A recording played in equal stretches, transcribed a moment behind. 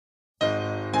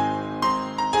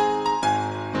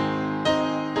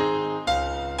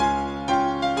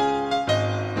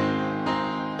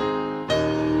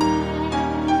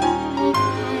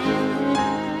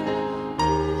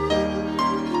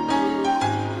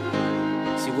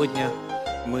Сегодня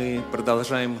мы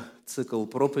продолжаем цикл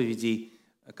проповедей,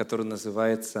 который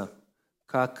называется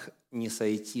 «Как не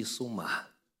сойти с ума».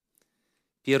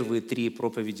 Первые 3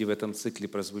 проповеди в этом цикле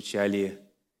прозвучали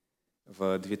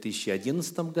в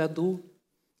 2011 году,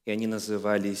 и они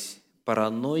назывались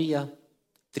 «Паранойя»,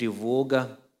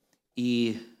 «Тревога»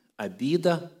 и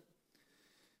 «Обида».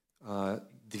 2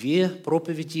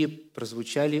 проповеди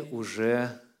прозвучали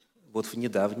уже в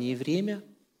недавнее время,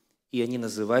 и они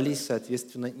назывались,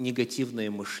 соответственно,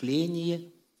 «Негативное мышление»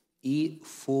 и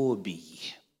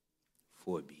 «Фобии».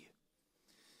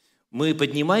 Мы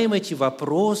поднимаем эти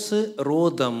вопросы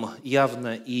родом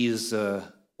явно из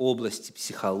области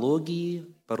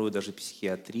психологии, порой даже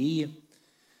психиатрии,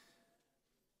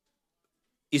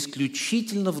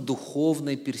 исключительно в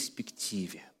духовной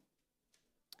перспективе.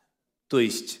 То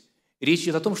есть речь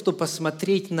идет о том, чтобы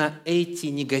посмотреть на эти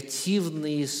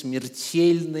негативные,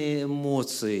 смертельные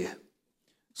эмоции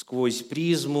сквозь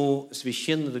призму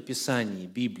Священного Писания,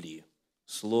 Библии,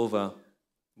 Слова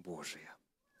Божия.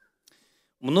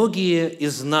 Многие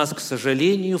из нас, к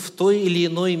сожалению, в той или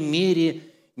иной мере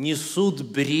несут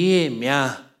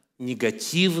бремя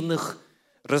негативных,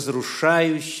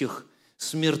 разрушающих,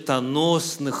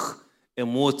 смертоносных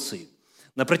эмоций.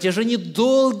 На протяжении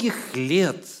долгих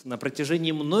лет, на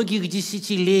протяжении многих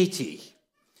десятилетий,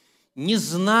 не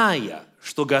зная,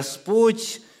 что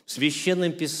Господь в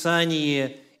Священном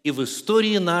Писании и в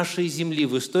истории нашей земли,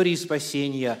 в истории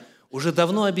спасения уже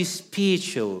давно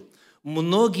обеспечил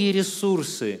многие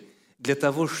ресурсы для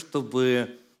того,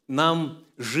 чтобы нам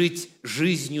жить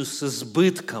жизнью с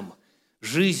избытком,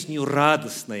 жизнью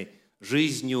радостной,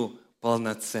 жизнью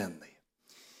полноценной.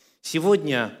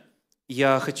 Сегодня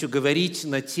я хочу говорить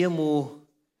на тему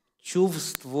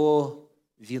 «Чувство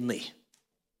вины».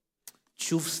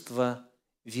 Чувство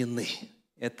вины.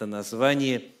 Это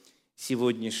название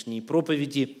сегодняшней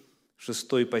проповеди,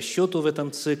 6-й по счету в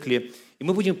этом цикле. И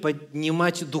мы будем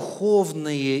поднимать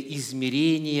духовные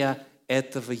измерения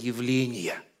этого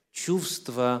явления –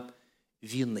 чувство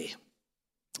вины.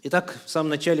 Итак, в самом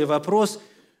начале вопрос.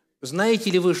 Знаете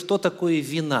ли вы, что такое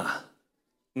вина?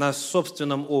 На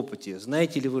собственном опыте.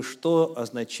 Знаете ли вы, что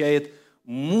означает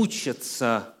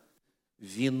мучиться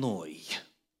виной?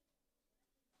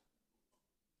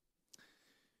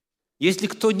 Если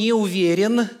кто не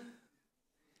уверен,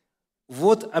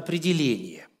 вот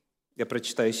определение. Я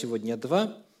прочитаю сегодня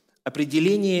 2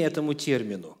 определения этому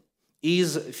термину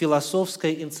из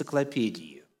философской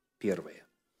энциклопедии. Первое.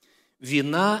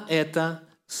 Вина – это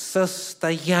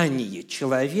состояние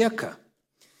человека,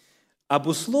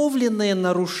 обусловленное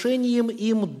нарушением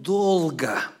им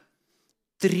долга,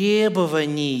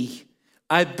 требований,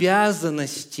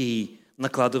 обязанностей,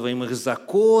 накладываемых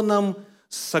законом,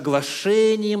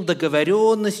 соглашением,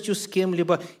 договоренностью с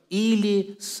кем-либо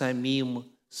или самим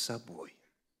собой.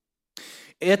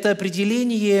 Это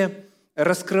определение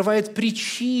раскрывает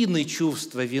причины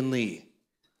чувства вины.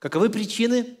 Каковы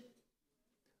причины?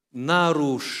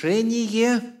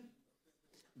 Нарушение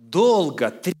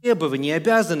долга, требований,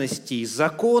 обязанностей,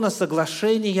 закона,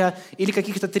 соглашения или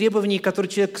каких-то требований, которые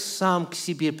человек сам к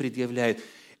себе предъявляет.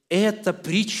 Это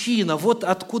причина, вот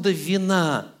откуда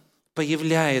вина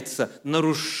появляется,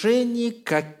 нарушение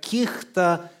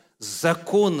каких-то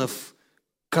законов,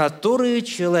 которые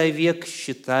человек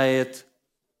считает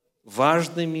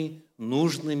важными,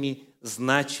 нужными,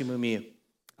 значимыми,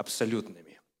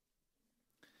 абсолютными.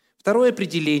 Второе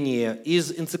определение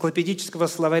из энциклопедического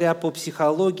словаря по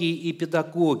психологии и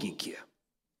педагогике.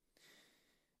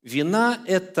 Вина –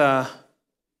 это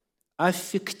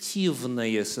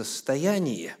аффективное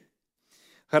состояние,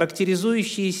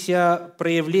 характеризующееся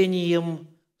проявлением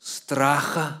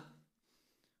страха,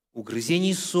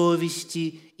 угрызений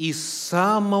совести и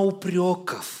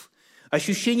самоупреков,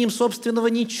 ощущением собственного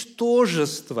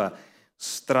ничтожества,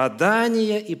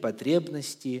 страдания и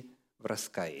потребности в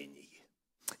раскаянии.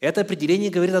 Это определение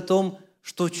говорит о том,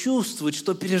 что чувствует,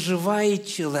 что переживает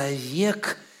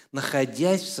человек,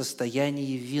 находясь в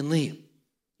состоянии вины.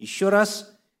 Еще раз,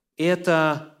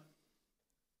 это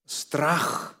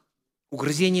страх,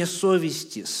 угрызение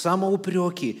совести,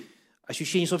 самоупреки,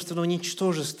 ощущение собственного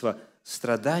ничтожества,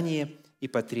 страдание и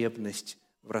потребность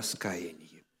в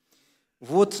раскаянии.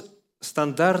 Вот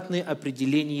стандартные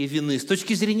определения вины с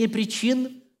точки зрения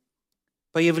причин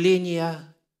появления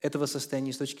этого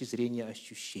состояния, с точки зрения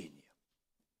ощущения.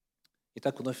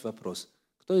 Итак, вновь вопрос.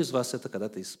 Кто из вас это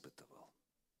когда-то испытывал?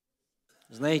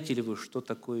 Знаете ли вы, что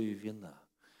такое вина?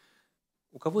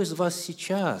 У кого из вас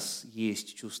сейчас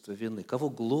есть чувство вины? Кого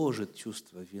гложет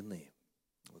чувство вины?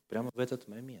 Вот прямо в этот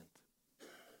момент.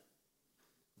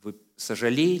 Вы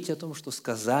сожалеете о том, что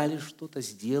сказали что-то,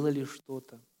 сделали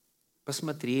что-то?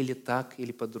 посмотрели так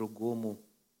или по-другому,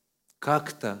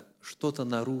 как-то что-то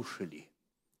нарушили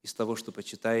из того, что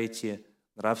почитаете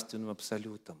нравственным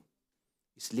абсолютом.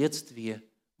 И следствие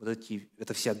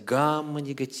это вся гамма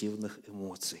негативных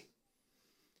эмоций.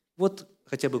 Вот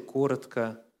хотя бы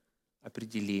коротко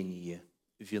определение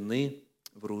вины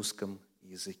в русском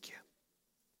языке.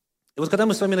 И вот когда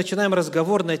мы с вами начинаем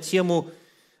разговор на тему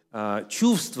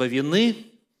чувства вины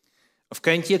в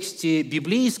контексте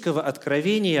библейского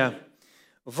откровения,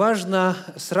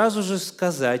 важно сразу же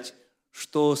сказать,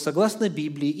 что согласно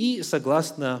Библии и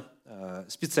согласно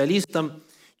специалистам,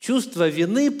 чувство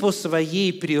вины по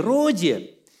своей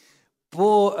природе,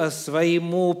 по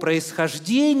своему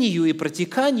происхождению и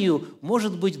протеканию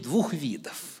может быть двух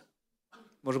видов.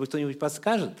 Может быть, кто-нибудь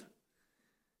подскажет,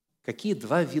 какие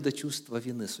два вида чувства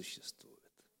вины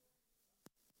существуют?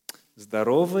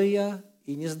 Здоровая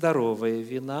и нездоровая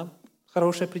вина.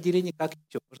 Хорошее определение. Как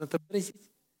еще можно это выразить?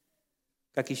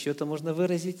 Как еще это можно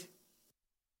выразить?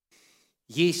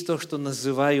 Есть то, что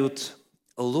называют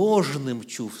ложным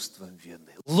чувством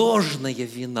вины. Ложная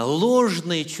вина,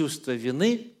 ложное чувство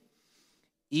вины.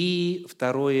 И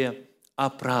второе –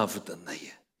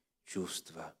 оправданное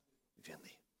чувство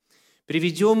вины.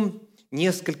 Приведем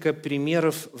несколько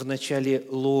примеров в начале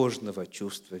ложного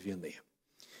чувства вины.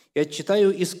 Я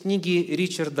читаю из книги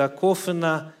Ричарда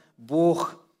Коффена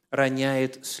 «Бог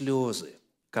роняет слезы».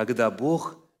 Когда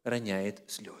Бог роняет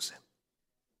слезы.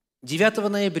 9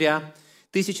 ноября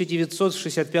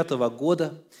 1965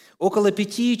 года, около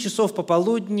 5 часов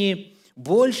пополудни,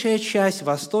 большая часть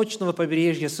восточного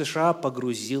побережья США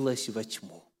погрузилась во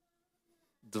тьму.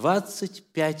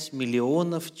 25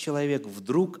 миллионов человек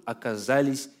вдруг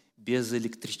оказались без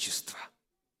электричества.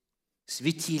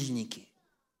 Светильники,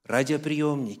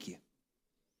 радиоприемники,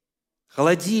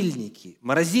 холодильники,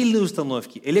 морозильные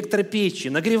установки, электропечи,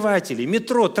 нагреватели,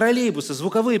 метро, троллейбусы,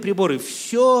 звуковые приборы –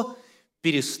 все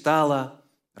перестало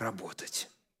работать.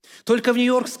 Только в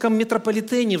нью-йоркском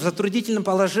метрополитене в затруднительном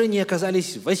положении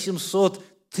оказались 800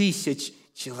 тысяч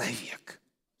человек.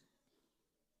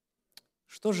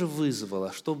 Что же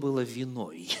вызвало, что было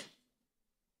виной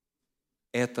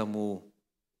этому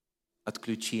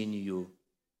отключению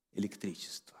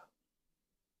электричества?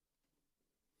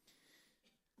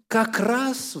 Как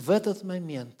раз в этот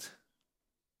момент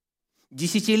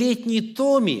десятилетний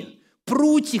Томми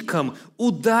прутиком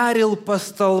ударил по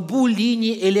столбу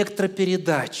линии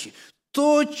электропередачи.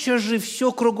 Тотчас же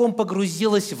все кругом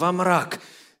погрузилось во мрак.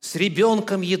 С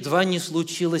ребенком едва не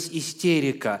случилась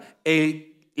истерика.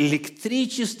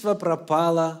 Электричество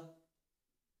пропало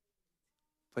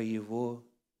по его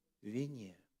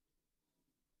вине.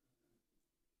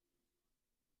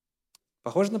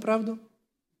 Похоже на правду?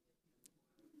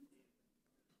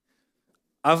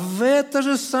 А в это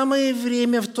же самое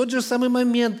время, в тот же самый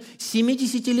момент,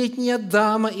 70-летняя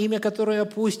дама, имя которой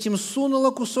опустим, сунула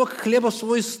кусок хлеба в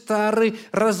свой старый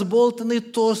разболтанный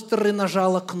тостер и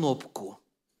нажала кнопку.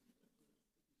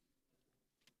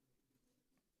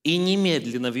 И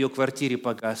немедленно в ее квартире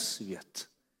погас свет.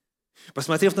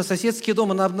 Посмотрев на соседский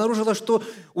дом, она обнаружила, что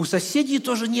у соседей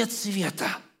тоже нет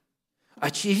света.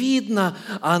 Очевидно,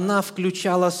 она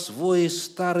включала свой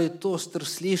старый тостер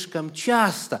слишком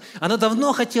часто. Она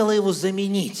давно хотела его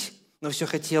заменить, но все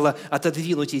хотела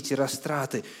отодвинуть эти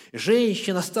растраты.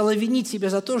 Женщина стала винить себя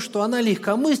за то, что она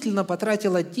легкомысленно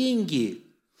потратила деньги,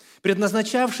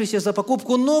 предназначавшиеся за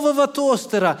покупку нового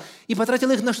тостера, и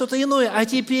потратила их на что-то иное, а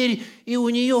теперь и у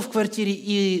нее в квартире,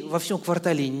 и во всем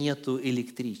квартале нету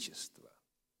электричества.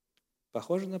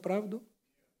 Похоже на правду?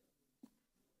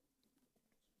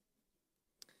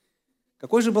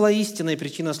 Какой же была истинная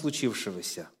причина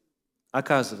случившегося?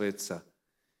 Оказывается,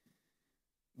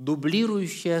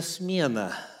 дублирующая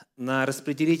смена на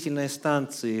распределительной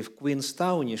станции в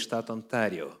Куинстауне, штат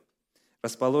Онтарио,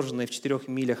 расположенной в 4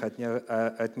 милях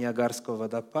от Ниагарского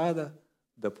водопада,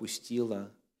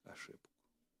 допустила ошибку.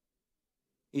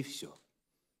 И все.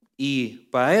 И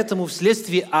поэтому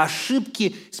вследствие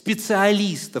ошибки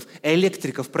специалистов,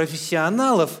 электриков,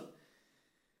 профессионалов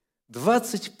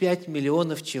 25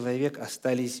 миллионов человек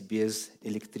остались без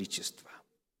электричества.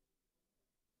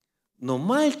 Но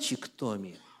мальчик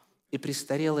Томми и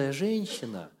престарелая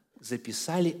женщина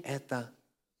записали это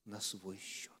на свой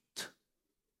счет.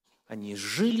 Они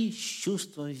жили с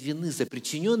чувством вины за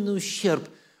причиненный ущерб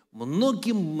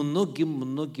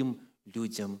многим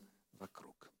людям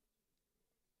вокруг.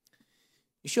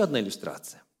 Еще одна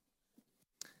иллюстрация.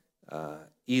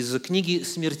 Из книги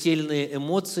 «Смертельные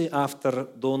эмоции» автор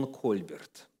Дон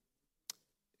Кольберт,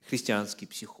 христианский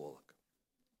психолог.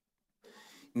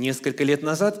 Несколько лет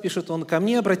назад, пишет он, ко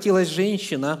мне обратилась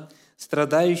женщина,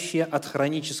 страдающая от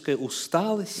хронической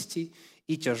усталости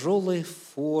и тяжелой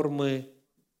формы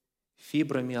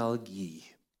фибромиалгии.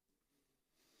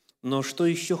 Но что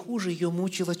еще хуже, ее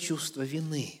мучило чувство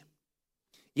вины.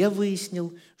 Я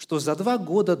выяснил, что за 2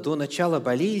 года до начала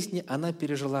болезни она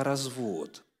пережила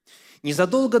развод.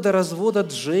 Незадолго до развода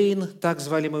Джейн, так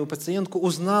звали мою пациентку,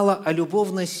 узнала о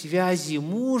любовной связи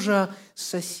мужа с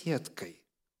соседкой.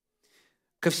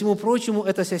 Ко всему прочему,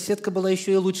 эта соседка была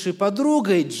еще и лучшей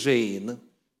подругой Джейн.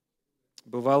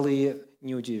 Бывалые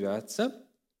не удивятся.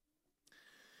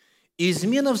 И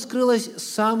измена вскрылась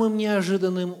самым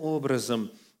неожиданным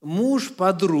образом. Муж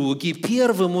подруги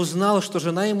первым узнал, что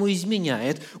жена ему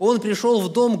изменяет. Он пришел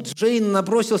в дом к Джейн,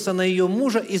 набросился на ее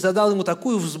мужа и задал ему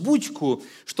такую взбучку,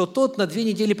 что тот на 2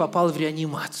 недели попал в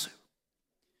реанимацию.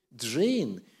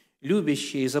 Джейн,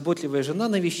 любящая и заботливая жена,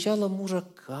 навещала мужа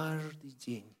каждый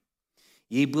день.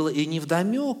 Ей было и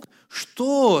невдомек,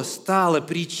 что стало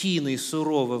причиной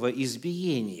сурового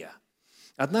избиения.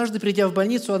 Однажды, придя в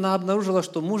больницу, она обнаружила,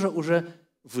 что мужа уже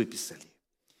выписали.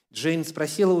 Джейн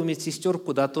спросила у медсестер,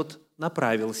 куда тот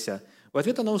направился. В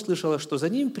ответ она услышала, что за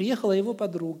ним приехала его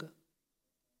подруга.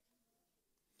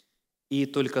 И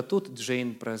только тут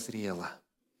Джейн прозрела.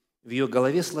 В ее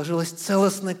голове сложилась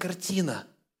целостная картина.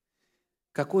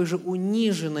 Какой же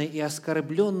униженной и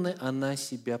оскорбленной она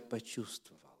себя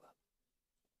почувствовала.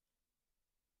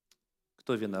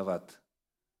 Кто виноват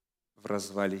в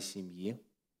развале семьи?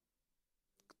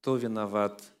 Кто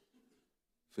виноват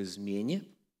в измене?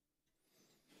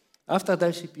 Автор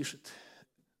дальше пишет: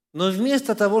 но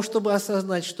вместо того, чтобы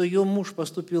осознать, что ее муж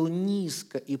поступил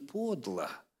низко и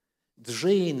подло,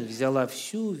 Джейн взяла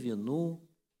всю вину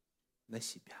на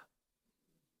себя.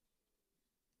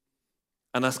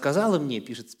 Она сказала мне,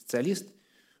 пишет специалист,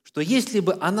 что если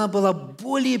бы она была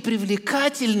более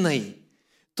привлекательной,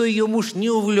 то ее муж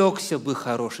не увлекся бы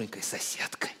хорошенькой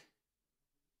соседкой.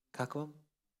 Как вам?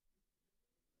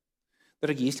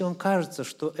 Дорогие, если вам кажется,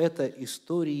 что это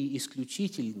истории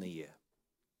исключительные,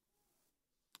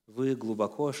 вы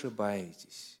глубоко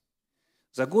ошибаетесь.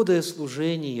 За годы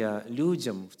служения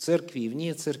людям в церкви и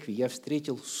вне церкви я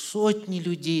встретил сотни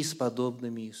людей с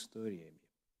подобными историями,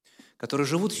 которые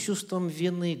живут с чувством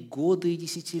вины годы и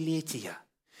десятилетия.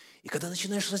 И когда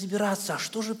начинаешь разбираться, а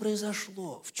что же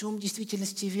произошло, в чем в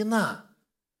действительности вина,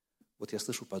 вот я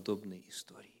слышу подобные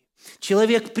истории.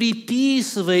 Человек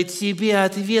приписывает себе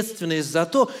ответственность за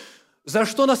то, за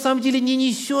что на самом деле не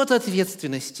несет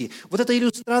ответственности. Вот это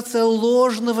иллюстрация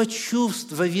ложного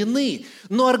чувства вины.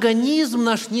 Но организм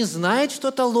наш не знает, что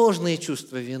это ложное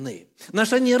чувство вины.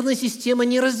 Наша нервная система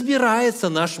не разбирается,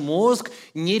 наш мозг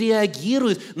не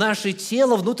реагирует, наше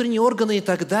тело, внутренние органы и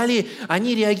так далее,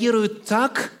 они реагируют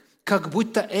так, как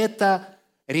будто это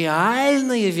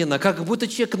реальная вина, как будто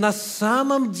человек на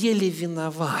самом деле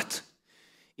виноват.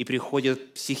 И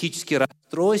приходят психические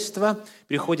расстройства,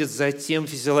 приходят затем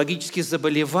физиологические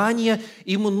заболевания,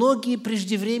 и многие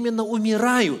преждевременно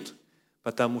умирают,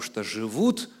 потому что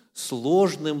живут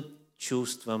сложным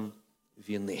чувством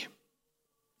вины.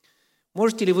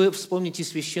 Можете ли вы вспомнить из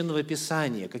Священного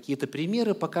Писания какие-то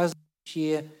примеры,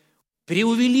 показывающие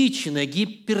преувеличенное,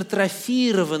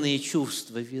 гипертрофированные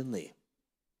чувства вины?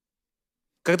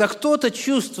 Когда кто-то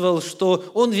чувствовал,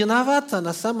 что он виноват, а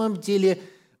на самом деле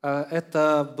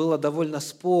это было довольно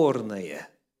спорное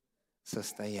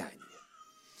состояние.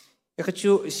 Я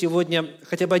хочу сегодня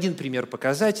хотя бы один пример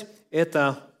показать.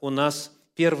 Это у нас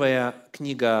 1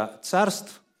 книга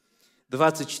Царств,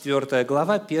 24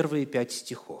 глава, первые 5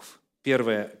 стихов.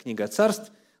 1 книга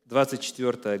Царств,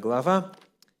 24 глава,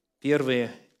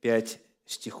 первые 5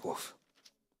 стихов.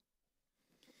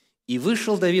 «И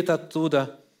вышел Давид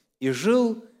оттуда, и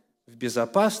жил в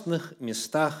безопасных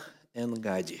местах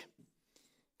Эн-Гади.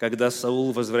 Когда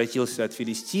Саул возвратился от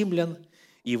филистимлян,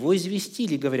 его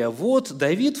известили, говоря: вот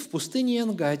Давид в пустыне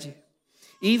Эн-Гади.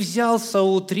 И взял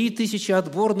Саул 3000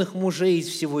 отборных мужей из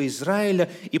всего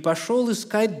Израиля и пошел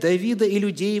искать Давида и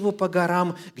людей его по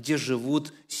горам, где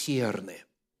живут серны».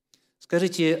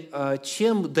 Скажите,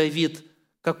 чем Давид,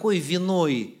 какой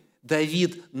виной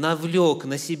Давид навлек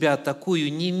на себя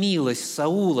такую немилость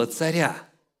Саула, царя?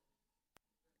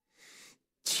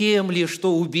 Тем ли,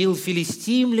 что убил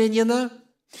филистимлянина?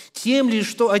 Тем ли,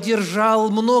 что одержал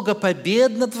много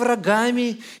побед над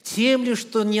врагами? Тем ли,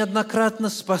 что неоднократно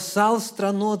спасал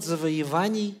страну от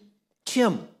завоеваний?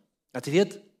 Чем?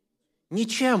 Ответ –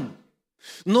 ничем.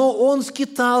 Но он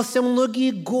скитался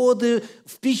многие годы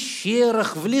в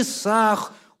пещерах, в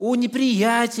лесах, у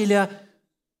неприятеля,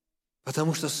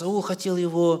 потому что Саул хотел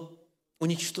его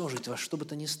уничтожить во что бы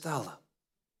то ни стало.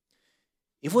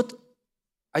 И вот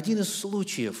один из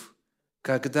случаев,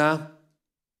 когда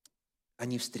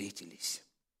они встретились.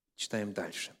 Читаем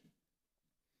дальше.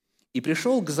 и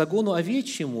пришел к загону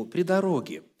овечьему при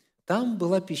дороге. Там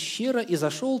была пещера, и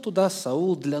зашел туда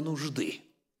Саул для нужды.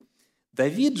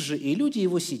 Давид же и люди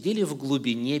его сидели в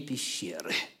глубине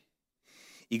пещеры.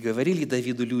 И говорили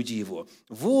Давиду люди его: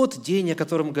 «Вот день, о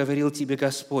котором говорил тебе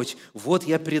Господь. Вот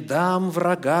я предам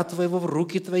врага твоего в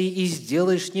руки твои, и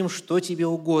сделаешь с ним, что тебе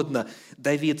угодно».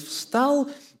 Давид встал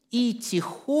и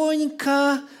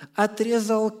тихонько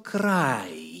отрезал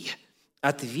край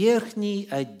от верхней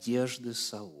одежды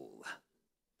Саула.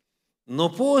 Но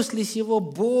после сего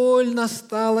больно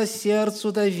стало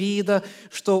сердцу Давида,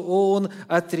 что он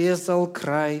отрезал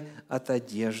край от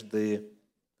одежды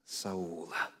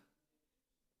Саула.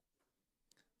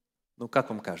 Ну, как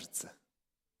вам кажется?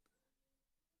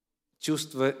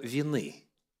 Чувство вины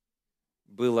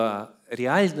было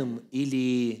реальным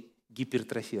или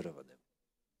гипертрофированным?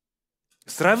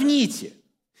 Сравните.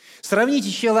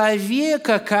 Сравните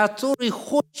человека, который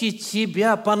хочет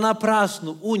тебя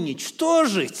понапрасну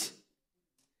уничтожить,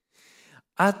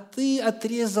 а ты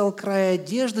отрезал край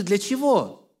одежды. Для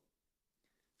чего?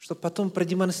 Чтобы потом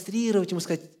продемонстрировать ему,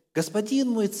 сказать: господин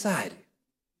мой царь,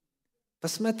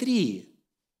 посмотри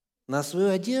на свою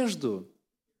одежду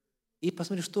и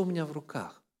посмотри, что у меня в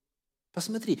руках.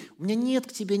 Посмотри, у меня нет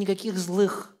к тебе никаких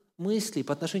злых мыслей,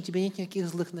 по отношению к тебе нет никаких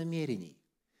злых намерений.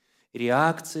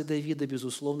 Реакция Давида,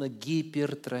 безусловно,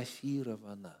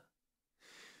 гипертрофирована.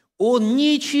 Он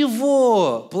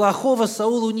ничего плохого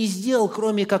Саулу не сделал,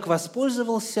 кроме как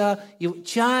воспользовался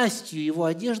частью его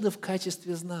одежды в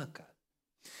качестве знака.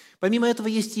 Помимо этого,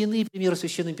 есть и иные примеры в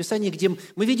Священном Писании, где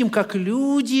мы видим, как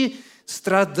люди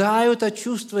страдают от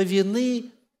чувства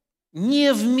вины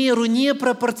не в меру, не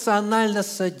пропорционально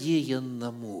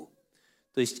содеянному.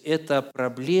 То есть эта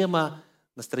проблема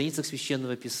на страницах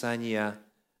Священного Писания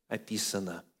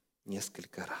описана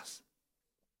несколько раз.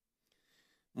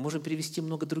 Мы можем привести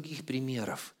много других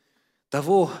примеров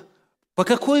того, по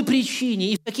какой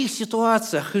причине и в каких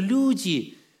ситуациях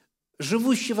люди,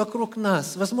 живущие вокруг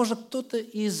нас, возможно, кто-то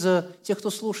из тех, кто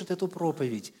слушает эту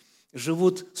проповедь,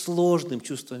 живут сложным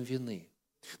чувством вины.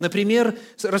 Например,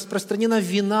 распространена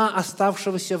вина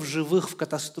оставшегося в живых в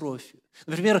катастрофе.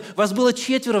 Например, вас было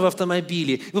 4 в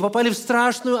автомобиле, вы попали в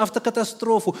страшную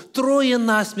автокатастрофу, 3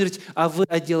 насмерть, а вы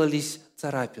отделались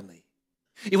царапиной.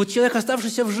 И вот человек,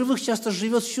 оставшийся в живых, часто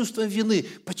живет с чувством вины.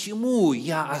 Почему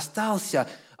я остался,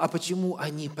 а почему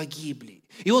они погибли?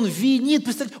 И он винит,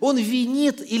 представляете, он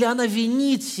винит или она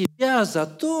винит себя за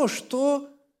то, что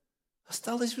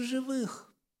осталась в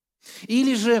живых.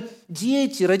 Или же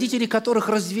дети, родители которых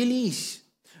развелись,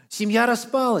 семья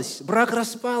распалась, брак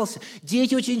распался.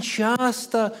 Дети очень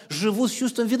часто живут с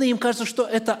чувством вины. Им кажется, что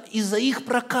это из-за их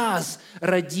проказ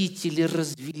родители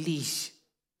развелись.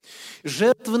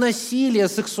 Жертвы насилия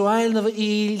сексуального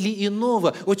или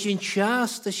иного очень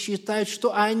часто считают,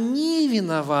 что они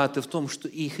виноваты в том, что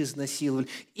их изнасиловали,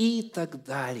 и так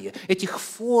далее. Этих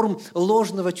форм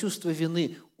ложного чувства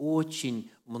вины очень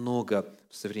много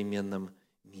в современном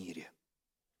мире.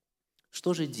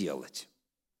 Что же делать?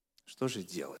 Что же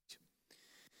делать?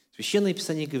 Священное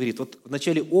Писание говорит, вот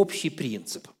вначале общий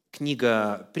принцип.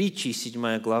 Книга Притчи,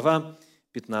 7 глава,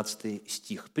 15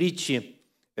 стих. Притчи,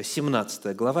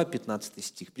 17 глава, 15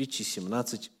 стих. Притчи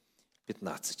 17,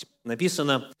 15.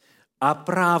 Написано: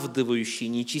 «Оправдывающий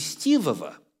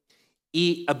нечестивого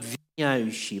и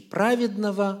обвиняющий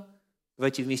праведного»,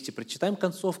 давайте вместе прочитаем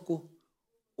концовку,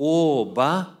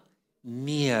 «оба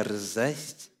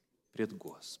мерзость пред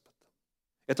Господом».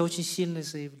 Это очень сильное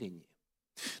заявление.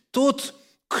 Тот,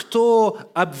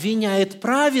 кто обвиняет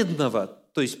праведного,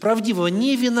 то есть правдивого,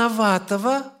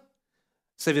 невиноватого,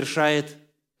 совершает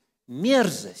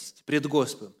мерзость пред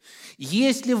Господом.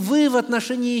 Если вы в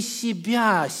отношении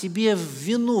себя, себе в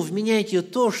вину вменяете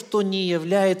то, что не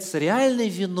является реальной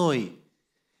виной,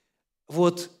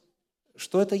 вот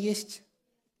что это есть?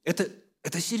 Это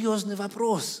серьезный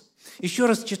вопрос. Еще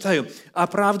раз читаю.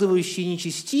 «Оправдывающий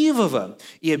нечестивого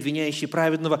и обвиняющий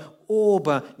праведного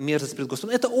оба мерзость пред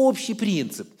Господом». Это общий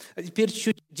принцип. А теперь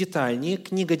чуть детальнее.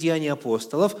 Книга «Деяний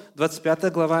апостолов»,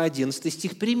 25 глава, 11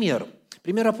 стих. Пример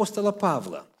апостола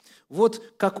Павла. Вот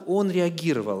как он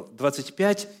реагировал.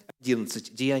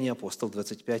 25:11. Деяния апостолов,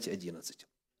 25:11.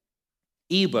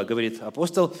 «Ибо, — говорит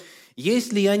апостол, —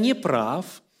 если я не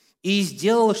прав и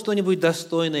сделал что-нибудь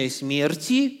достойное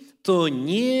смерти, то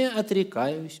не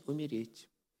отрекаюсь умереть.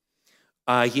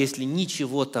 А если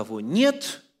ничего того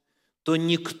нет, то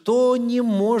никто не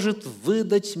может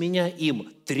выдать меня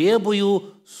им.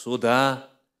 Требую суда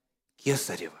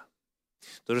Кесарева».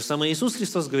 То же самое Иисус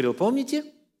Христос говорил, помните?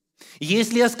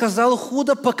 «Если я сказал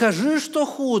худо, покажи, что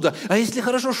худо. А если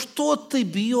хорошо, что ты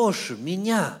бьешь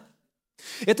меня?»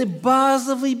 Это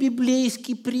базовый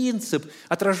библейский принцип,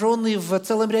 отраженный в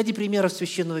целом ряде примеров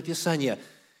Священного Писания.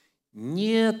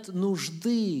 Нет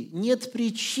нужды, нет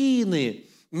причины,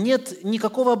 нет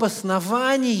никакого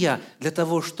обоснования для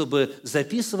того, чтобы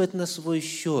записывать на свой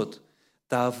счет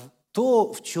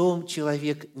то, в чем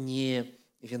человек не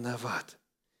виноват.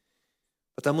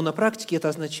 Потому на практике это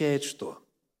означает что?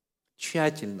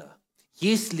 Тщательно.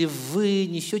 Если вы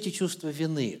несете чувство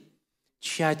вины,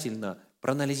 тщательно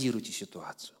проанализируйте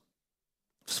ситуацию.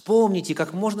 Вспомните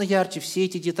как можно ярче все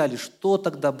эти детали, что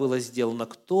тогда было сделано,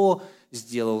 кто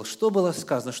сделал, что было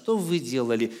сказано, что вы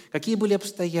делали, какие были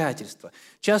обстоятельства.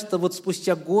 Часто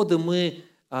спустя годы мы,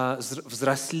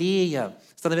 взрослея,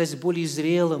 становясь более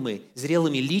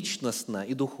зрелыми личностно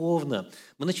и духовно,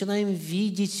 мы начинаем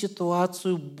видеть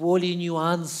ситуацию более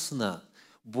нюансно,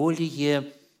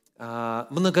 более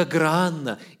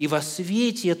многогранно. И во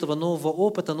свете этого нового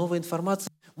опыта, новой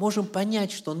информации можем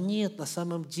понять, что нет, на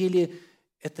самом деле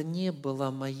это не была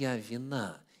моя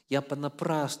вина. Я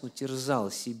понапрасну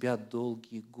терзал себя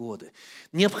долгие годы.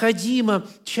 Необходимо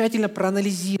тщательно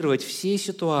проанализировать все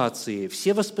ситуации,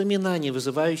 все воспоминания,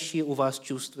 вызывающие у вас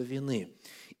чувство вины,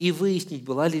 и выяснить,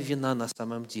 была ли вина на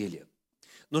самом деле.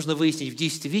 Нужно выяснить, в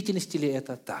действительности ли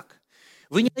это так.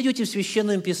 Вы не найдете в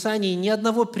Священном Писании ни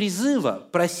одного призыва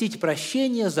просить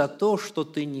прощения за то, что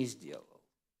ты не сделал.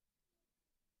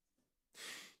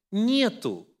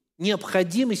 Нету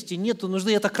необходимости, нету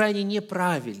нужды, это крайне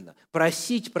неправильно.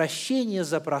 Просить прощения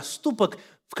за проступок,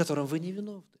 в котором вы не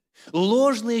виновны.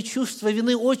 Ложное чувство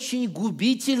вины очень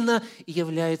губительно и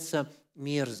является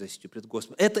мерзостью пред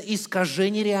Господом. Это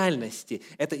искажение реальности,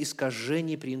 это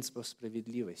искажение принципов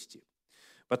справедливости.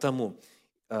 Потому,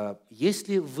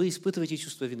 если вы испытываете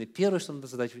чувство вины, первое, что надо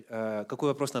задать, какой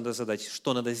вопрос надо задать,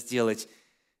 что надо сделать,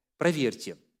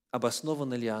 проверьте,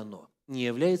 обосновано ли оно, не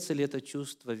является ли это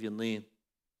чувство вины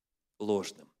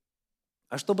ложным.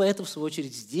 А чтобы это, в свою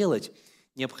очередь, сделать,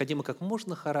 необходимо как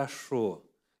можно хорошо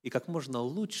и как можно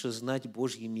лучше знать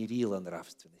Божьи мерила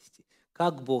нравственности.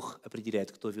 Как Бог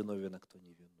определяет, кто виновен, а кто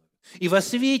не виновен. И во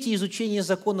свете изучения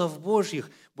законов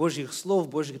Божьих, Божьих слов,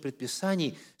 Божьих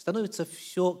предписаний становится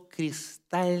все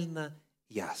кристально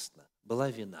ясно,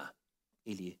 была вина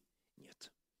или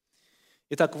нет.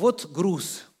 Итак, вот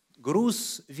груз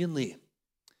вины.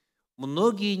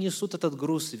 Многие несут этот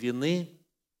груз вины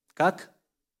как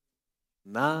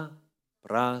напрасно.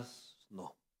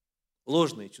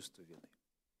 Ложное чувство вины.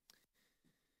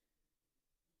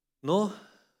 Но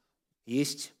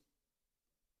есть,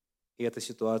 и эта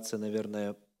ситуация,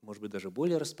 наверное, может быть, даже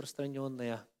более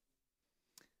распространенная,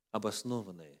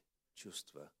 обоснованное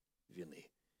чувство вины.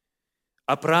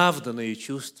 Оправданное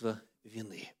чувство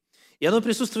вины. И оно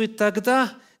присутствует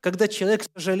тогда, когда человек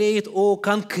сожалеет о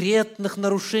конкретных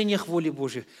нарушениях воли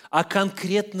Божьей, о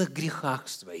конкретных грехах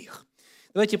своих.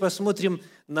 Давайте посмотрим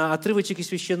на отрывочек из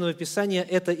Священного Писания,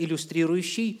 это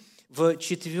иллюстрирующий в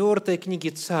 4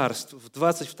 книге Царств, в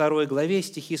 22 главе,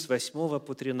 стихи с 8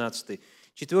 по 13.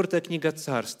 4 книга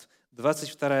Царств,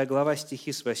 22 глава,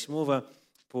 стихи с 8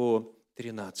 по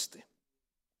 13.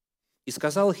 «И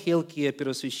сказал Хилкия,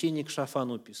 первосвященник,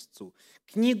 Шафану писцу: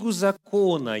 книгу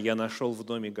закона я нашел в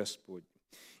доме Господнем.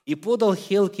 И подал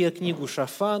Хилкия книгу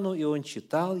Шафану, и он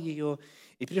читал ее.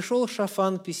 И пришел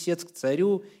Шафан, писец, к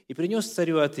царю, и принес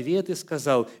царю ответ, и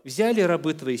сказал: взяли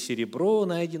рабы твои серебро,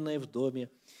 найденное в доме,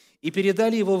 и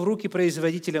передали его в руки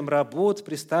производителям работ,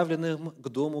 приставленным к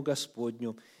дому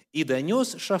Господню. И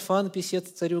донес Шафан,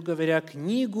 писец, царю, говоря: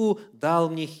 книгу дал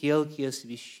мне Хилкия,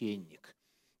 священник.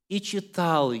 И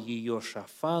читал ее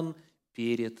Шафан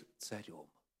перед царем.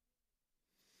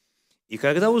 И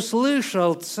когда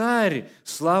услышал царь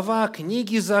слова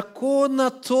книги закона,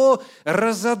 то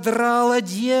разодрал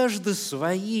одежды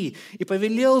свои, и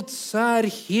повелел царь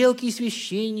Хилкии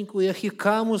священнику, и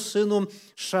Ахикаму, сыну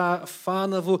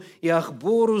Шафанову, и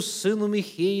Ахбору, сыну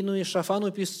Михейну, и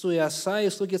Шафану писцу, и Асаи,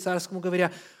 слуге царскому,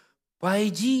 говоря: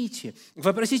 пойдите,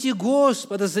 вопросите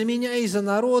Господа за меня и за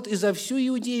народ, и за всю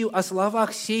Иудею о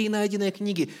словах сей найденной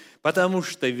книги, потому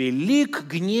что велик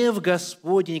гнев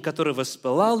Господень, который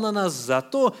воспылал на нас за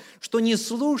то, что не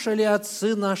слушали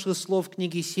отцы наших слов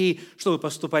книги сей, чтобы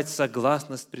поступать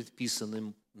согласно с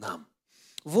предписанным нам».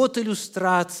 Вот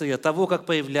иллюстрация того, как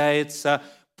появляется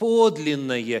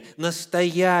подлинное,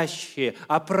 настоящее,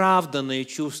 оправданное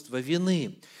чувство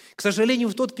вины. К сожалению,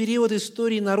 в тот период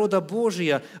истории народа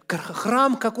Божия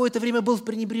храм какое-то время был в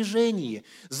пренебрежении,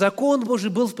 закон Божий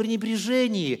был в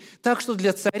пренебрежении, так что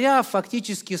для царя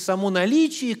фактически само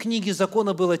наличие книги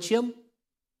закона было чем?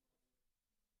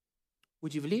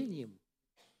 Удивлением,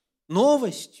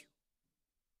 новостью.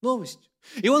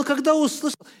 И он, когда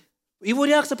услышал, Его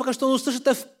реакция пока что он услышит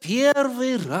это в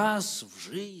первый раз в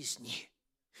жизни.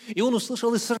 И он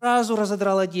услышал и сразу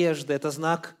разодрал одежды. Это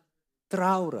знак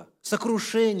траура,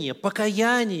 сокрушения,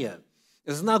 покаяния,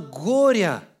 знак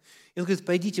горя. И он говорит: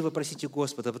 пойдите, вы просите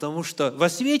Господа, потому что во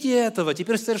свете этого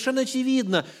теперь совершенно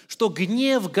очевидно, что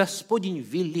гнев Господень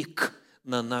велик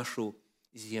на нашу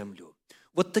землю.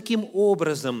 Вот таким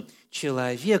образом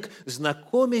человек,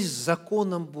 знакомясь с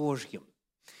законом Божьим,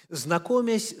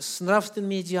 знакомясь с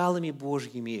нравственными идеалами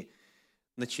Божьими,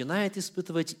 начинает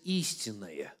испытывать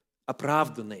истинное,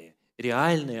 оправданное,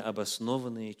 реальное,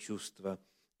 обоснованное чувство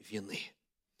вины.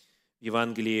 В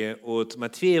Евангелии от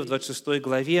Матфея в 26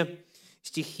 главе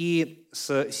стихи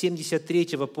с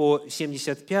 73 по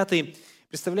 75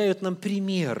 представляют нам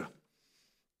пример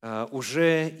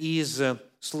уже из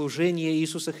служения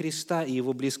Иисуса Христа и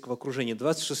Его близкого окружения.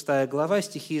 26 глава,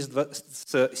 стихи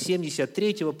с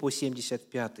 73 по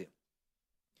 75.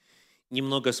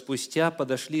 «Немного спустя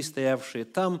подошли стоявшие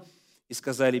там и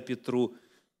сказали Петру: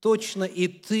 точно и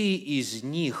ты из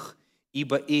них,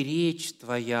 ибо и речь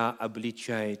твоя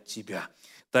обличает тебя».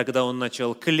 Тогда он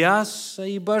начал клясться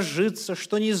и божиться,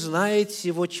 что не знает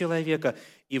сего человека.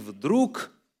 И вдруг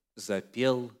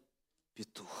запел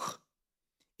петух.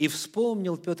 И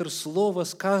вспомнил Петр слово,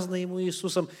 сказанное ему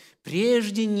Иисусом: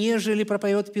 «Прежде, нежели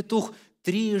пропоет петух,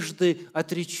 трижды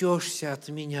отречешься от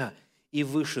меня». И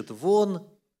вышед вон,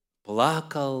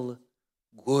 плакал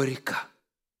горько.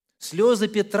 Слезы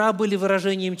Петра были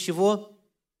выражением чего?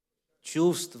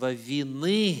 Чувства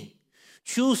вины.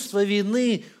 Чувство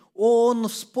вины. Он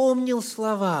вспомнил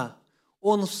слова,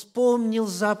 он вспомнил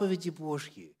заповеди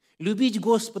Божьи. Любить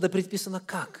Господа предписано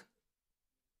как?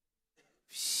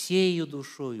 Всею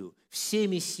душою,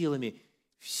 всеми силами,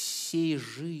 всей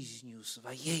жизнью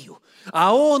своею.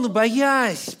 А он,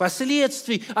 боясь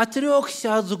последствий,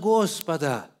 отрекся от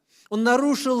Господа. Он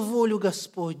нарушил волю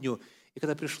Господню. И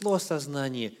когда пришло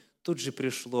осознание, тут же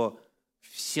пришло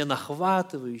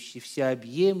всенахватывающее,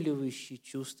 всеобъемлющее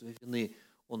чувство вины.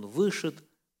 Он вышед,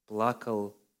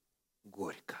 плакал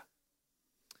горько.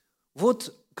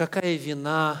 Вот какая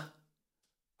вина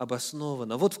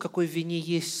обоснована, вот в какой вине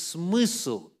есть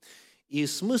смысл. И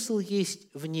смысл есть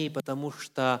в ней, потому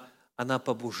что она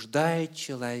побуждает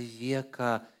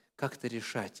человека как-то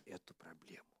решать эту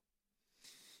проблему.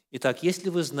 Итак, если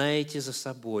вы знаете за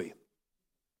собой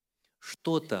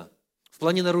что-то в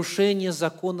плане нарушения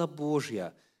закона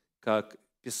Божия, как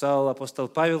писал апостол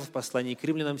Павел в послании к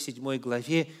Римлянам в 7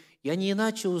 главе: «Я не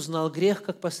иначе узнал грех,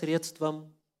 как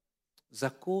посредством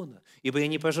закона, ибо я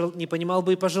не понимал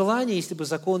бы и пожелания, если бы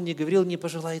закон не говорил, не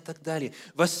пожелай» и так далее.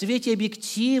 Во свете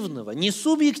объективного, не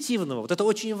субъективного, вот это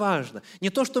очень важно, не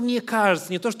то, что мне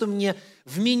кажется, не то, что мне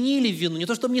вменили в вину, не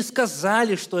то, что мне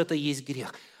сказали, что это есть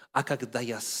грех, а когда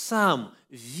я сам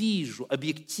вижу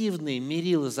объективные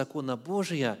мерилы закона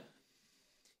Божия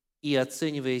и,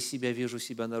 оценивая себя, вижу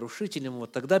себя нарушителем,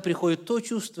 вот тогда приходит то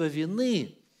чувство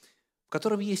вины, в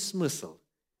котором есть смысл,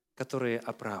 которое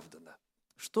оправдано.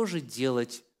 Что же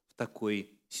делать в такой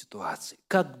ситуации?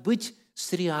 Как быть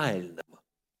с реальным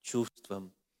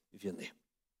чувством вины?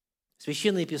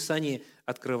 Священное Писание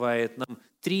открывает нам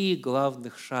 3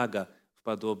 главных шага в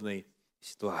подобной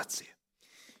ситуации.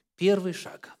 Первый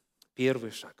шаг.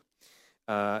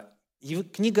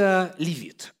 Книга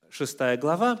Левит, 6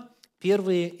 глава,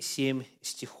 первые 7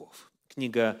 стихов.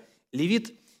 Книга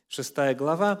Левит, 6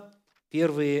 глава,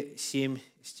 первые 7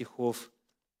 стихов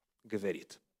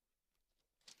говорит: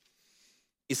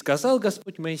 «И сказал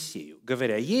Господь Моисею,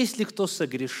 говоря: если кто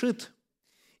согрешит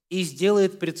и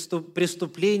сделает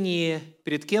преступление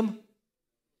перед кем?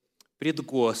 Пред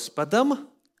Господом».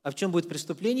 А в чем будет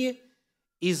преступление?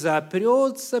 «И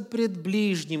запрется пред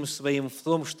ближним своим в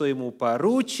том, что ему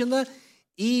поручено,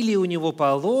 или у него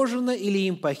положено, или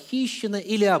им похищено,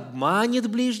 или обманет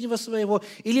ближнего своего,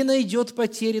 или найдет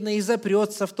потерянное и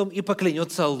запрется в том, и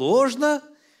поклянется ложно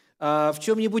в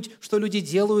чем-нибудь, что люди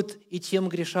делают, и тем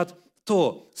грешат,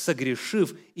 то,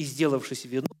 согрешив и сделавшись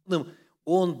виновным,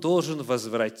 он должен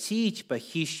возвратить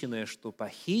похищенное, что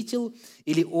похитил,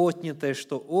 или отнятое,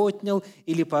 что отнял,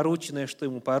 или порученное, что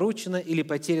ему поручено, или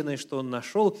потерянное, что он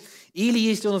нашел, или,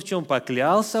 если он в чем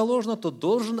поклялся ложно, то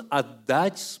должен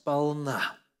отдать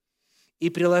сполна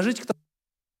и приложить к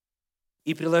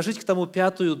тому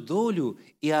 5-ю долю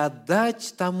и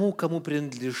отдать тому, кому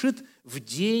принадлежит, в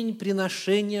день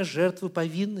приношения жертвы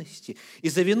повинности. И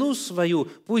за вину свою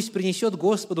пусть принесет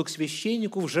Господу к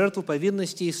священнику в жертву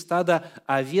повинности из стада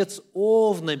овец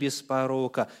овна без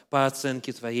порока, по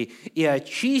оценке твоей, и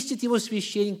очистит его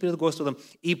священник перед Господом,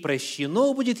 и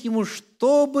прощено будет ему,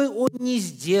 что бы он ни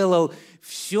сделал,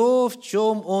 все, в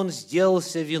чем он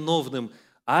сделался виновным.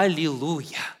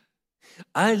 Аллилуйя!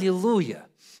 Аллилуйя!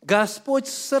 Господь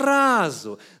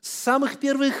сразу, с самых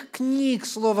первых книг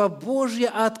Слова Божье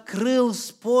открыл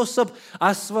способ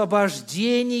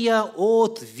освобождения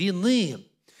от вины.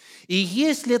 И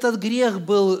если этот грех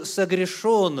был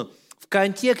согрешен в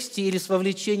контексте или с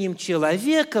вовлечением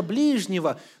человека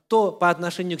ближнего, то по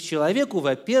отношению к человеку,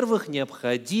 во-первых,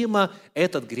 необходимо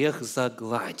этот грех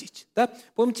загладить. Да?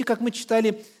 Помните, как мы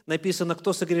читали, написано,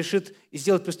 кто согрешит и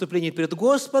сделает преступление перед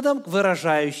Господом,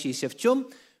 выражающееся в чем?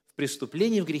 В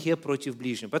преступлении, в грехе против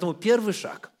ближнего. Поэтому первый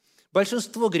шаг.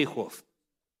 Большинство грехов,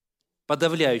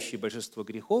 подавляющее большинство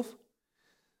грехов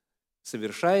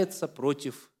совершается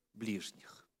против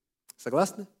ближних.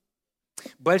 Согласны?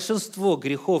 Большинство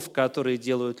грехов, которые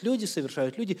делают люди,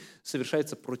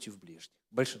 совершается против ближних.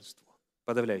 Большинство,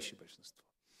 подавляющее большинство.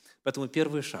 Поэтому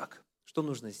первый шаг. Что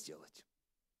нужно сделать,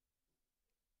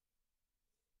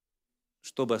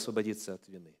 чтобы освободиться от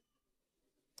вины?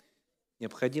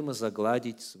 Необходимо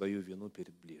загладить свою вину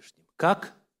перед ближним.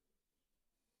 Как?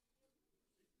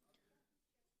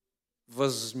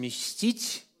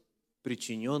 Возместить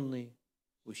причиненный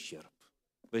ущерб.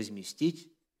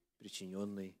 Возместить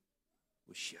причиненный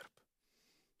ущерб.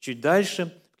 Чуть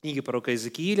дальше, в книге пророка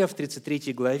Иезекииля, в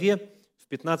 33 главе, в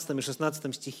 15 и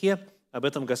 16 стихе, об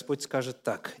этом Господь скажет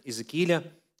так. Иезекииля,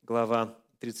 глава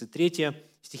 33,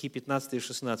 стихи 15 и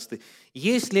 16.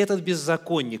 «Если этот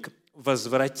беззаконник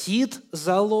возвратит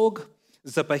залог,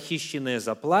 за похищенное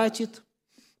заплатит,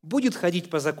 будет ходить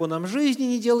по законам жизни,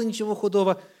 не делая ничего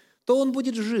худого, то он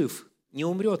будет жив, не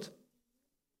умрет.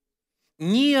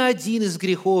 Ни один из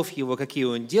грехов его, какие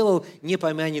он делал, не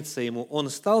помянется ему. Он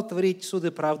стал творить суд и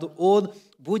правду, он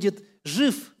будет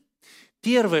жив».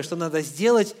 Первое, что надо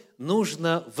сделать,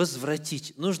 нужно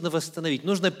возвратить, нужно восстановить,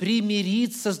 нужно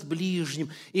примириться с ближним.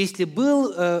 Если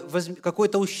был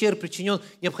какой-то ущерб причинен,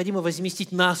 необходимо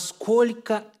возместить,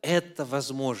 насколько это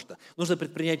возможно. Нужно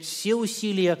предпринять все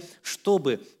усилия,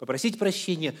 чтобы попросить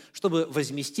прощения, чтобы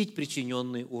возместить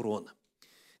причиненный урон.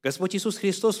 Господь Иисус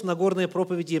Христос в Нагорной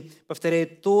проповеди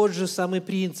повторяет тот же самый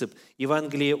принцип.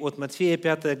 Евангелие от Матфея,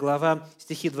 5 глава,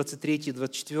 стихи 23 и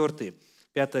 24.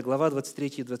 5 глава, 23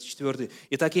 и 24.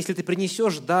 «Итак, если ты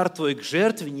принесешь дар твой к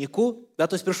жертвеннику, да,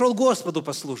 то есть пришел Господу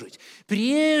послужить,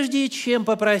 прежде чем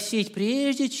попросить,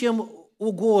 прежде чем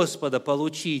у Господа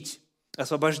получить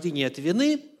освобождение от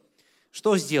вины,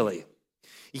 что сделай?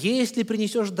 Если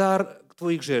принесешь дар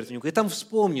твой к жертвеннику, и там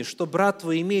вспомнишь, что брат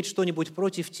твой имеет что-нибудь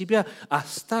против тебя,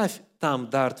 оставь там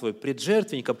дар твой пред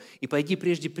жертвенником, и пойди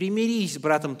прежде примирись с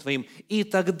братом твоим, и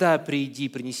тогда приди,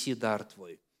 принеси дар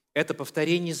твой». Это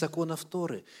повторение законов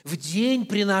Торы. В день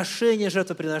приношения,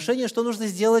 жертвоприношения, что нужно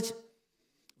сделать?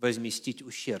 Возместить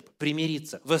ущерб,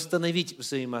 примириться, восстановить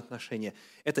взаимоотношения.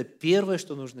 Это первое,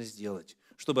 что нужно сделать,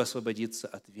 чтобы освободиться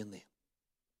от вины.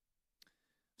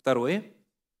 Второе.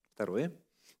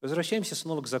 Возвращаемся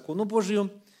снова к закону Божию,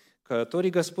 к Торе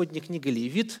Господней, книга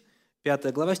Левит,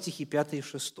 5 глава, стихи 5 и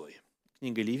 6.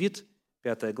 Книга Левит,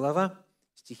 5 глава,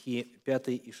 стихи 5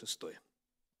 и 6.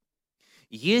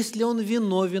 «Если он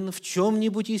виновен в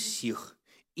чем-нибудь из сих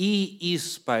и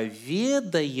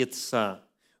исповедается,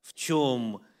 в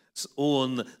чем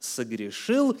он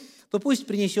согрешил, то пусть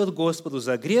принесет Господу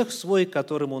за грех свой,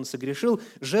 которым он согрешил,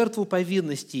 жертву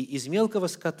повинности из мелкого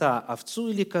скота, овцу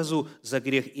или козу за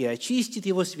грех, и очистит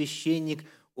его священник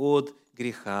от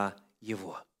греха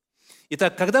его».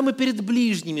 Итак, когда мы перед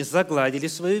ближними загладили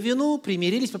свою вину,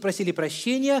 примирились, попросили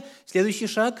прощения, следующий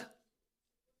шаг –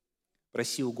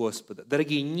 проси у Господа.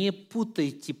 Дорогие, не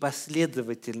путайте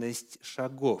последовательность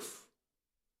шагов.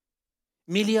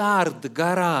 Миллиард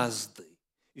гораздо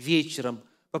вечером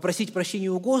попросить прощения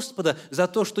у Господа за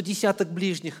то, что десяток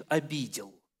ближних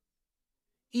обидел.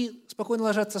 И спокойно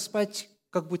ложаться спать,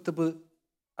 как будто бы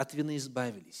от вины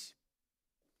избавились.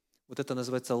 Вот это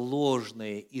называется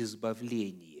ложное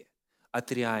избавление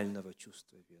от реального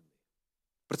чувства вины.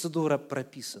 Процедура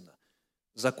прописана.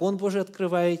 Закон Божий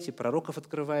открываете, пророков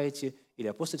открываете, или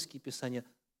апостольские писания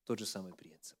 – тот же самый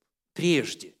принцип.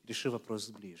 Прежде реши вопрос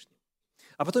с ближним.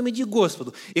 А потом иди к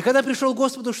Господу. И когда пришел к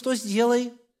Господу, что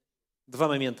сделай? Два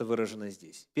момента выражены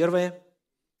здесь. Первое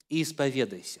 –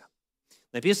 исповедайся.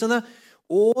 Написано,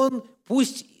 он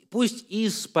пусть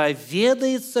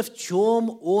исповедается, в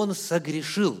чем он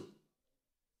согрешил.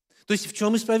 То есть в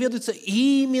чем исповедуется?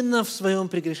 Именно в своем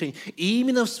прегрешении,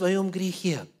 именно в своем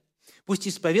грехе. Пусть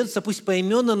исповедуется, пусть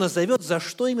поименно назовет, за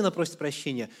что именно просит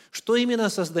прощения, что именно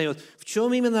осознает, в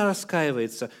чем именно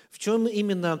раскаивается, в чем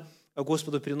именно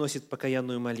Господу приносит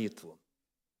покаянную молитву.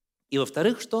 И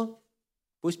во-вторых, что?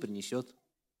 Пусть принесет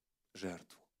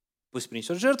жертву. Пусть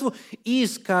принесет жертву, и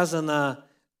сказано,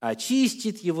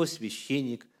 очистит его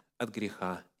священник от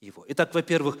греха его. Итак,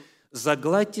 во-первых,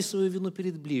 загладьте свою вину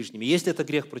перед ближними, если это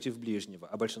грех против ближнего,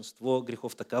 а большинство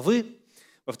грехов таковы.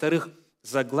 Во-вторых,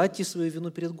 загладьте свою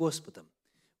вину перед Господом.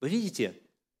 Вы видите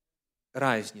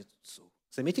разницу?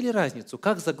 Заметили разницу?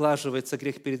 Как заглаживается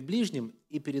грех перед ближним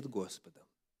и перед Господом?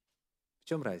 В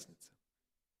чем разница?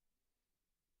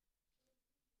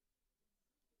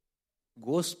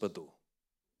 Господу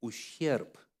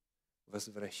ущерб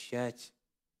возвращать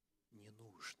не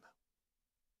нужно.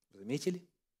 Заметили?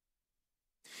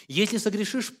 Если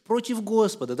согрешишь против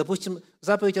Господа, допустим,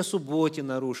 заповедь о субботе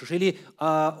нарушишь, или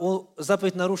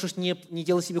заповедь нарушишь, не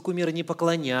делай себе кумира, не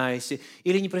поклоняйся,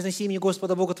 или не произноси имя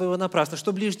Господа Бога твоего напрасно,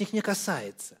 что ближних не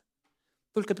касается,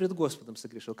 только пред Господом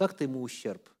согрешил, как ты ему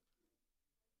ущерб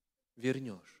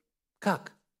вернешь?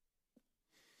 Как?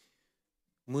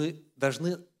 Мы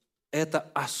должны это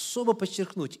особо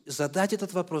подчеркнуть, задать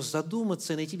этот вопрос,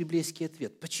 задуматься и найти библейский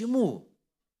ответ. Почему?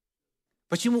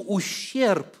 Почему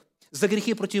ущерб за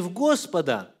грехи против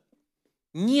Господа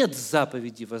нет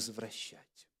заповеди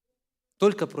возвращать?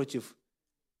 Только против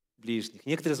ближних.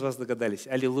 Некоторые из вас догадались.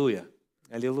 Аллилуйя!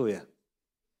 Аллилуйя!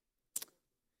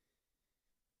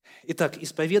 Итак,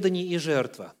 исповедание и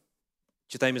жертва.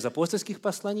 Читаем из апостольских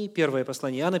посланий. Первое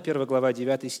послание Иоанна, 1 глава,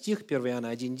 9 стих, 1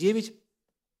 Иоанна 1:9.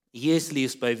 «Если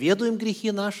исповедуем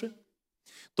грехи наши,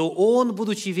 то Он,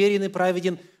 будучи верен и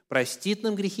праведен, простит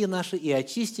нам грехи наши и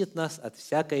очистит нас от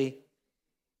всякой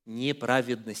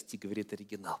неправедности», говорит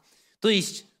оригинал. То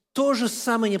есть, то же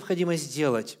самое необходимо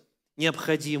сделать.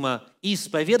 Необходимо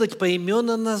исповедать,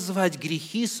 поименно назвать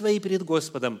грехи свои перед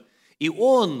Господом. И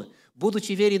Он,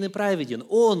 будучи верен и праведен,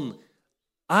 Он,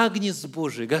 Агнец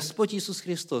Божий, Господь Иисус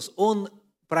Христос, Он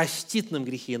простит нам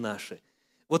грехи наши.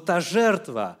 Вот та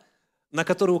жертва, на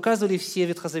которую указывали все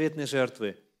ветхозаветные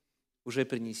жертвы, уже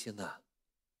принесена.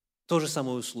 То же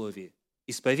самое условие.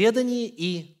 Исповедание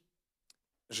и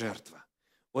жертва.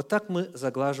 Вот так мы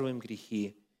заглаживаем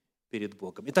грехи перед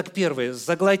Богом. Итак, первое.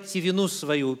 Загладьте вину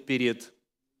свою перед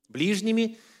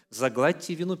ближними,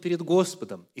 загладьте вину перед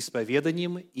Господом,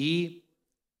 исповеданием и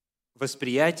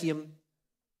восприятием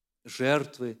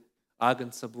жертвы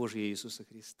Агнца Божия Иисуса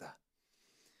Христа.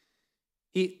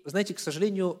 И, знаете, к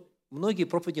сожалению, многие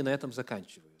проповеди на этом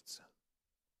заканчиваются.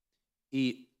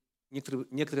 И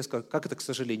некоторые скажут, как это, к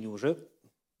сожалению, уже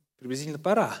приблизительно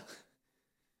пора.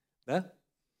 Да?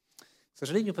 К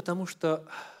сожалению, потому что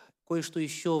кое-что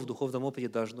еще в духовном опыте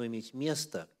должно иметь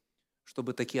место,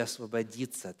 чтобы таки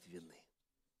освободиться от вины.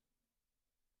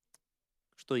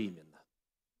 Что именно?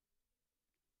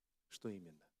 Что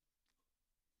именно?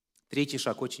 Третий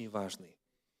шаг очень важный.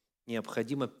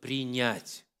 Необходимо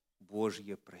принять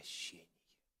Божье прощение.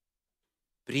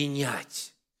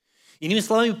 Принять. Иными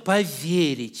словами,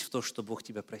 поверить в то, что Бог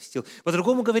тебя простил.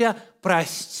 По-другому говоря,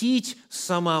 простить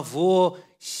самого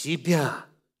себя.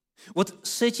 Вот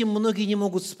с этим многие не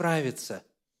могут справиться.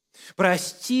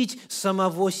 Простить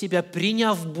самого себя,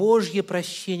 приняв Божье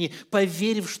прощение,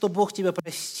 поверив, что Бог тебя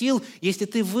простил, если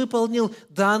ты выполнил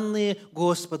данные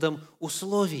Господом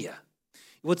условия.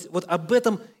 Вот об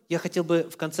этом я хотел бы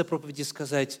в конце проповеди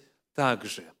сказать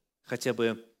также, хотя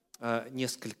бы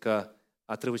несколько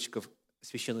отрывочков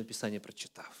Священного Писания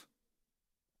прочитав.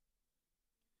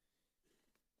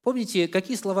 Помните,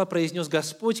 какие слова произнес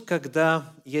Господь,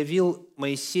 когда явил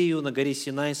Моисею на горе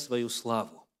Синай свою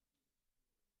славу?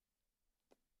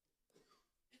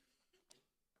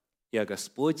 «Я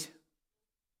Господь,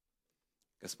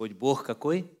 Господь Бог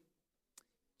какой?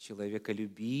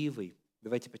 Человеколюбивый».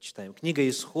 Давайте почитаем. Книга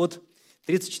Исход,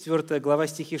 34 глава,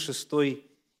 стихи 6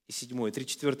 и 7.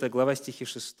 34 глава, стихи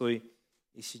 6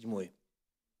 и 7.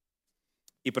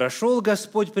 «И прошел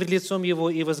Господь пред лицом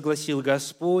его, и возгласил: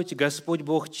 Господь, Господь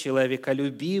Бог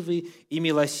человеколюбивый и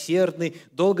милосердный,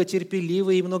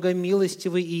 долготерпеливый и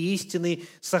многомилостивый и истинный,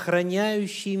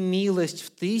 сохраняющий милость в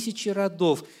 1000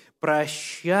 родов,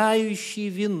 прощающий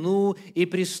вину и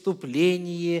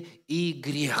преступление и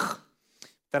грех».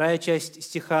 Вторая часть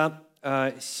стиха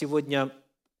сегодня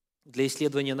для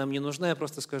исследования нам не нужна. Я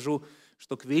просто скажу,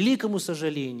 что, к великому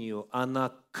сожалению,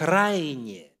 она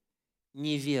крайне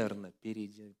неверно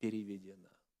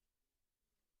переведена.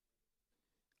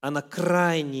 Она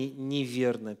крайне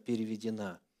неверно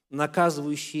переведена.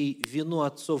 Наказывающий вину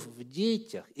отцов в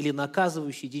детях или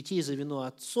наказывающий детей за вину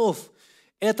отцов –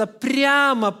 это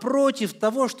прямо против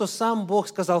того, что сам Бог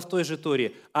сказал в той же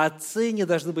Торе. Отцы не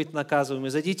должны быть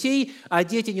наказываемы за детей, а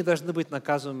дети не должны быть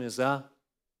наказываемы за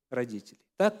родителей.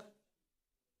 Так?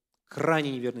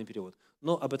 Крайне неверный перевод.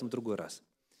 Но об этом в другой раз.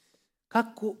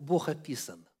 Как Бог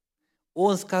описан?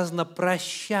 Он, сказано,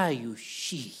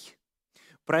 прощающий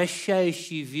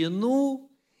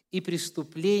вину и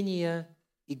преступления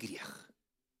и грех.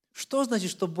 Что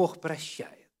значит, что Бог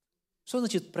прощает? Что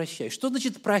значит прощать? Что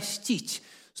значит простить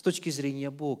с точки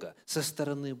зрения Бога, со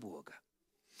стороны Бога?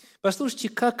 Послушайте,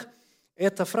 как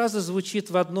эта фраза звучит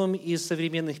в одном из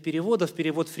современных переводов.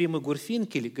 Перевод Фримы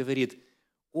Гурфинкель говорит: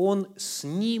 «Он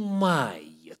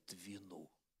снимает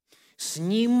вину».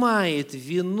 Снимает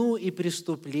вину и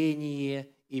преступление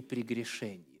и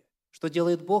прегрешение. Что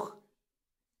делает Бог?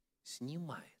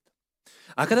 Снимает.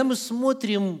 А когда мы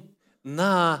смотрим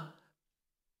на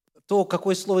то,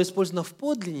 какое слово использовано в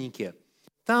подлиннике,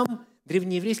 там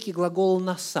древнееврейский глагол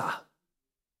 «наса»,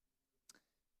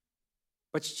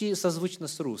 почти созвучно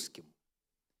с русским.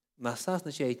 «Наса»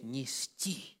 означает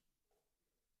 «нести».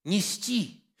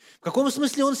 Нести. В каком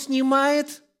смысле он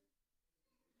снимает?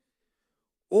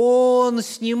 Он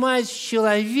снимает с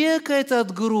человека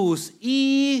этот груз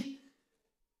и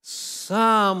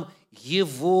сам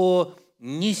его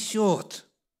несет.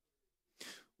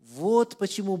 Вот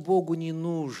почему Богу не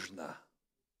нужно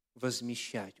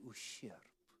возмещать ущерб.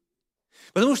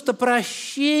 Потому что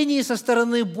прощение со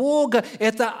стороны Бога –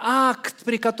 это акт,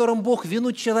 при котором Бог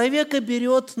вину человека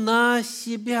берет на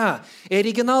себя. И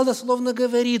оригинал дословно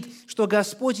говорит, что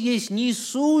Господь есть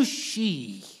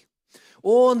несущий.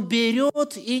 Он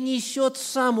берет и несет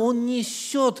сам, Он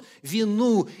несет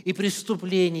вину и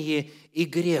преступление и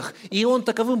грех. И Он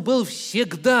таковым был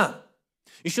всегда.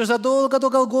 Еще задолго до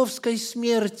голгофской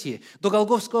смерти, до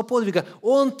голгофского подвига,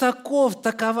 Он таков,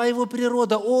 такова Его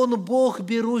природа. Он Бог,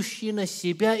 берущий на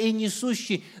себя и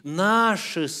несущий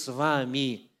наши с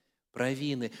вами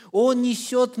провины. Он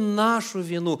несет нашу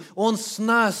вину, Он с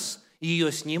нас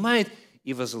ее снимает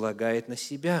и возлагает на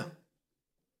себя.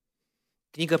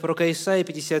 Книга пророка Исаии,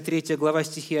 53 глава,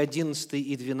 стихи 11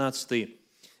 и 12,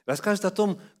 расскажет о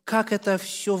том, как это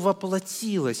все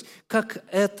воплотилось, как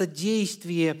это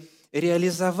действие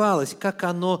реализовалось, как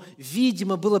оно,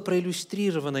 видимо, было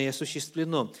проиллюстрировано и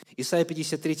осуществлено. Исайя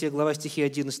 53 глава, стихи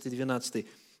 11 и 12.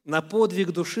 «На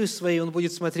подвиг души своей он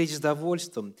будет смотреть с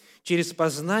довольством. Через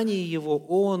познание его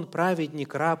он,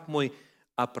 праведник, раб мой,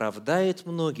 оправдает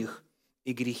многих,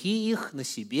 и грехи их на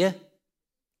себе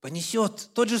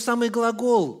понесет». Тот же самый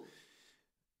глагол.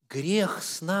 Грех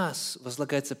с нас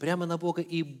возлагается прямо на Бога,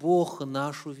 и Бог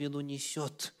нашу вину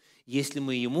несет, если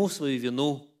мы Ему свою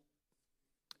вину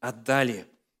отдали.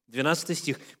 12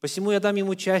 стих. «Посему я дам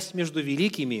ему часть между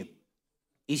великими,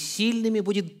 и сильными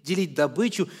будет делить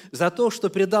добычу за то, что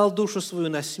предал душу свою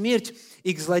на смерть,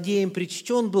 и к злодеям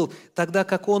причтен был, тогда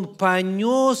как он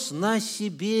понес на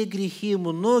себе грехи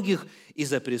многих, и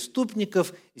за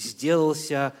преступников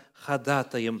сделался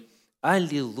ходатаем».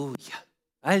 Аллилуйя!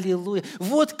 Аллилуйя!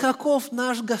 Вот каков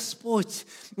наш Господь!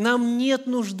 Нам нет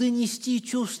нужды нести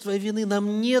чувство вины,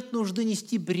 нам нет нужды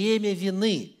нести бремя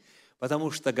вины,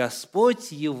 потому что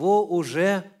Господь его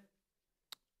уже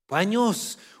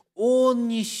понес. Он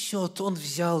несет, Он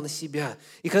взял на себя.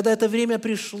 И когда это время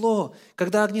пришло,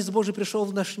 когда Агнец Божий пришел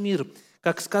в наш мир,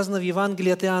 как сказано в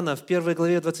Евангелии от Иоанна, в 1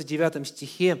 главе 29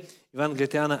 стихе, Евангелие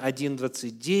от Иоанна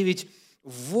 1:29,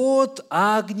 «Вот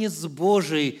Агнец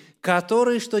Божий,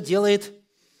 который что делает?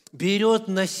 Берет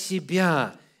на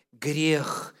себя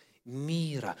грех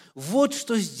мира». Вот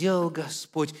что сделал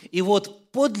Господь. И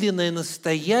вот подлинное,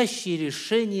 настоящее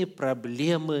решение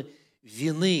проблемы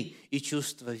вины и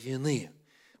чувства вины.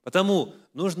 Потому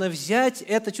нужно взять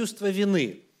это чувство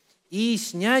вины и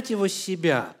снять его с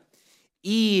себя.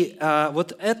 И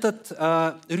вот этот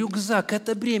рюкзак,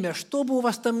 это бремя, что бы у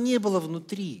вас там ни было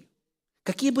внутри,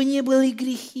 какие бы ни были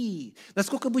грехи,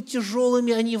 насколько бы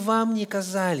тяжелыми они вам ни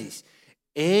казались,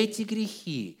 эти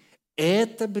грехи,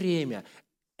 это бремя,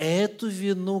 эту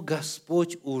вину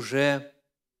Господь уже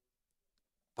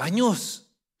понес.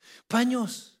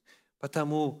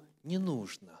 Потому не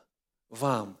нужно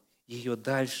вам ее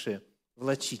дальше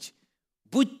влачить.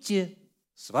 Будьте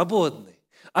свободны,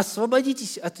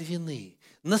 освободитесь от вины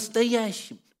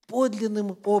настоящим,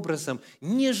 подлинным образом.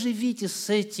 Не живите с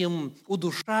этим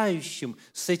удушающим,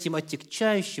 с этим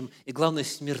отягчающим и, главное,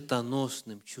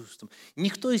 смертоносным чувством.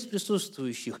 Никто из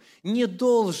присутствующих не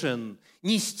должен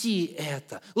нести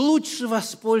это. Лучше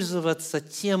воспользоваться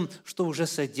тем, что уже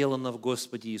соделано в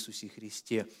Господе Иисусе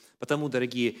Христе. Потому,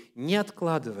 дорогие, не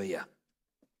откладывая,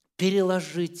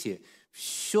 переложите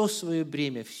все свое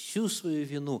бремя, всю свою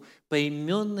вину,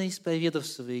 поименно исповедав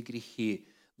свои грехи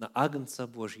на Агнца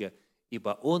Божьего,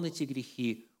 ибо Он эти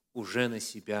грехи уже на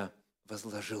себя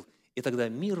возложил. И тогда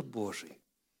мир Божий,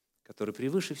 который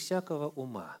превыше всякого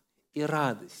ума, и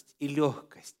радость, и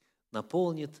легкость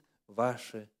наполнит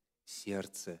ваше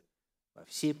сердце во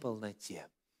всей полноте.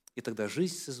 И тогда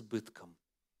жизнь с избытком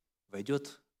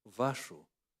войдет в вашу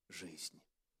жизнь.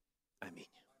 Аминь.